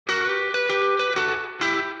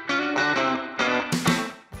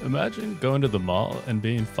Imagine going to the mall and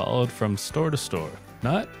being followed from store to store.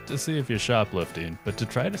 Not to see if you're shoplifting, but to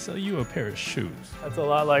try to sell you a pair of shoes. That's a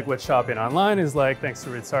lot like what shopping online is like thanks to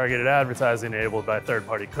retargeted advertising enabled by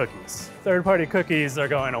third-party cookies. Third-party cookies are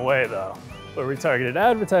going away though, but retargeted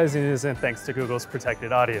advertising isn't thanks to Google's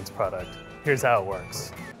protected audience product. Here's how it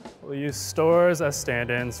works. We'll use stores as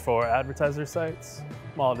stand-ins for advertiser sites.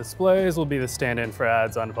 Mall displays will be the stand-in for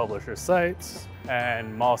ads on publisher sites,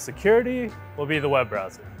 and mall security will be the web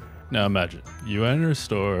browser. Now imagine, you enter a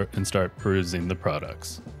store and start perusing the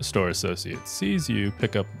products. A store associate sees you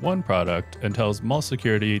pick up one product and tells mall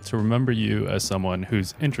security to remember you as someone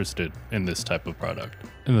who's interested in this type of product.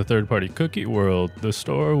 In the third-party cookie world, the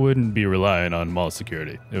store wouldn't be relying on mall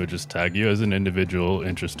security. It would just tag you as an individual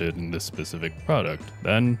interested in this specific product.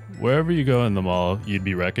 Then, wherever you go in the mall, you'd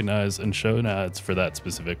be recognized and shown ads for that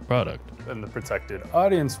specific product. In the protected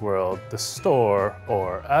audience world, the store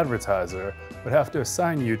or advertiser would have to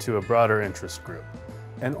assign you to a broader interest group,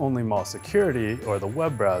 and only mall security or the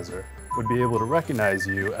web browser would be able to recognize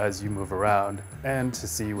you as you move around and to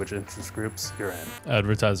see which interest groups you're in.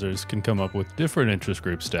 Advertisers can come up with different interest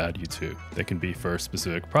groups to add you to. They can be for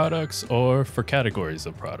specific products or for categories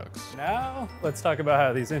of products. Now, let's talk about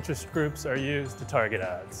how these interest groups are used to target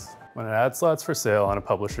ads. When an ad slot's for sale on a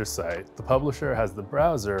publisher's site, the publisher has the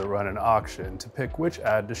browser run an auction to pick which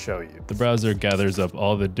ad to show you. The browser gathers up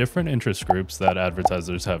all the different interest groups that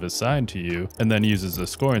advertisers have assigned to you, and then uses a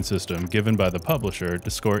scoring system given by the publisher to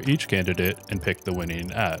score each candidate and pick the winning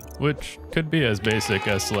ad, which could be as basic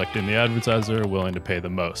as selecting the advertiser willing to pay the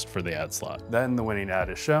most for the ad slot. Then the winning ad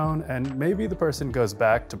is shown, and maybe the person goes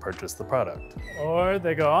back to purchase the product. Or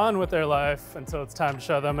they go on with their life until it's time to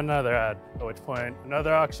show them another ad, at which point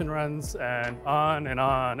another auction runs, and on and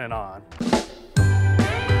on and on.